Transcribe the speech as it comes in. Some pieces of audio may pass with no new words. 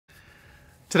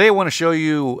Today I want to show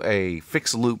you a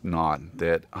fixed loop knot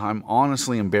that I'm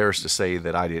honestly embarrassed to say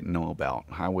that I didn't know about.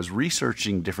 I was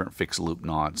researching different fixed loop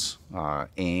knots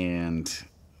and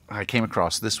I came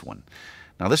across this one.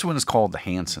 Now this one is called the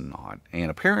Hanson Knot, and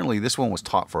apparently this one was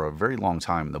taught for a very long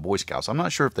time in the Boy Scouts. I'm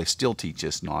not sure if they still teach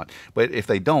this knot, but if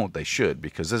they don't, they should,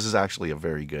 because this is actually a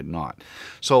very good knot.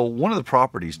 So one of the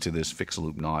properties to this fixed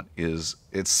loop knot is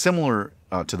it's similar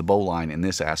to the bowline in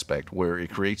this aspect, where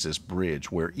it creates this bridge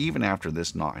where even after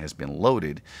this knot has been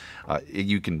loaded,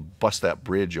 you can bust that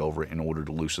bridge over it in order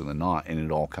to loosen the knot, and it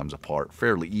all comes apart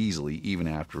fairly easily even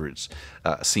after it's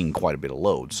seen quite a bit of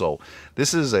load. So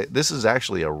this is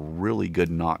actually a really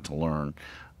good knot to learn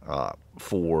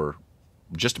for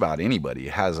just about anybody.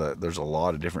 There's a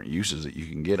lot of different uses that you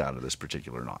can get out of this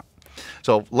particular knot.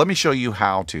 So let me show you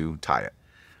how to tie it.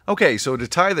 Okay, so to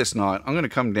tie this knot, I'm going to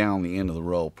come down the end of the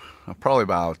rope, probably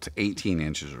about 18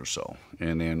 inches or so.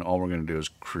 And then all we're going to do is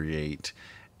create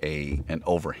an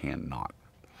overhand knot.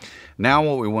 Now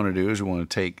what we want to do is we want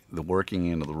to take the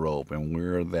working end of the rope, and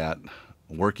where that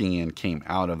working end came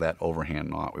out of that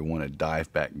overhand knot, we want to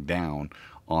dive back down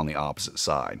on the opposite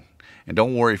side. And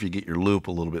don't worry if you get your loop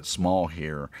a little bit small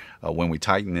here. When we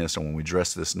tighten this and when we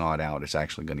dress this knot out, it's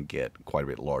actually going to get quite a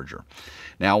bit larger.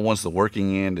 Now once the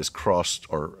working end is crossed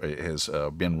or has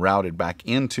been routed back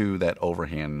into that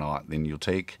overhand knot, then you'll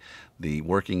take the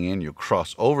working end, you'll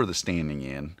cross over the standing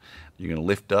end, you're going to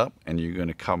lift up, and you're going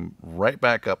to come right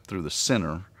back up through the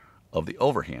center of the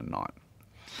overhand knot.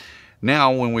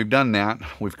 Now when we've done that,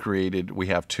 we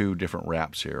have two different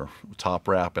wraps here, a top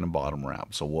wrap and a bottom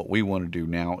wrap. So what we want to do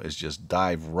now is just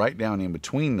dive right down in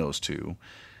between those two,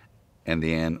 and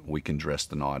then we can dress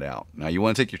the knot out. Now you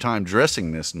want to take your time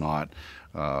dressing this knot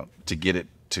to get it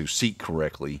to seat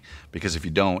correctly, because if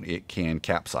you don't, it can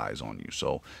capsize on you.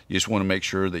 So you just want to make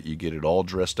sure that you get it all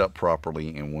dressed up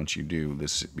properly, and once you do,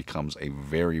 this becomes a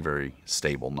very, very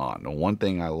stable knot. Now one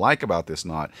thing I like about this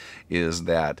knot is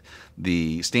that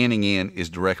the standing end is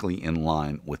directly in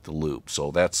line with the loop,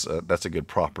 so that's a good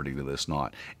property to this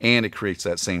knot, and it creates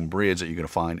that same bridge that you're going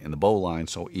to find in the bowline.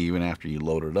 So even after you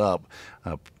load it up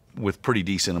with pretty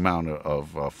decent amount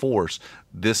of force,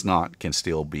 this knot can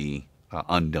still be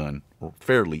undone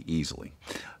fairly easily.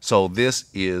 So this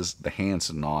is the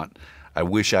Hanson knot. I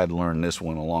wish I'd learned this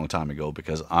one a long time ago,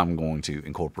 because I'm going to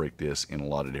incorporate this in a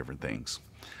lot of different things.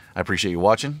 I appreciate you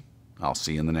watching. I'll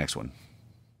see you in the next one.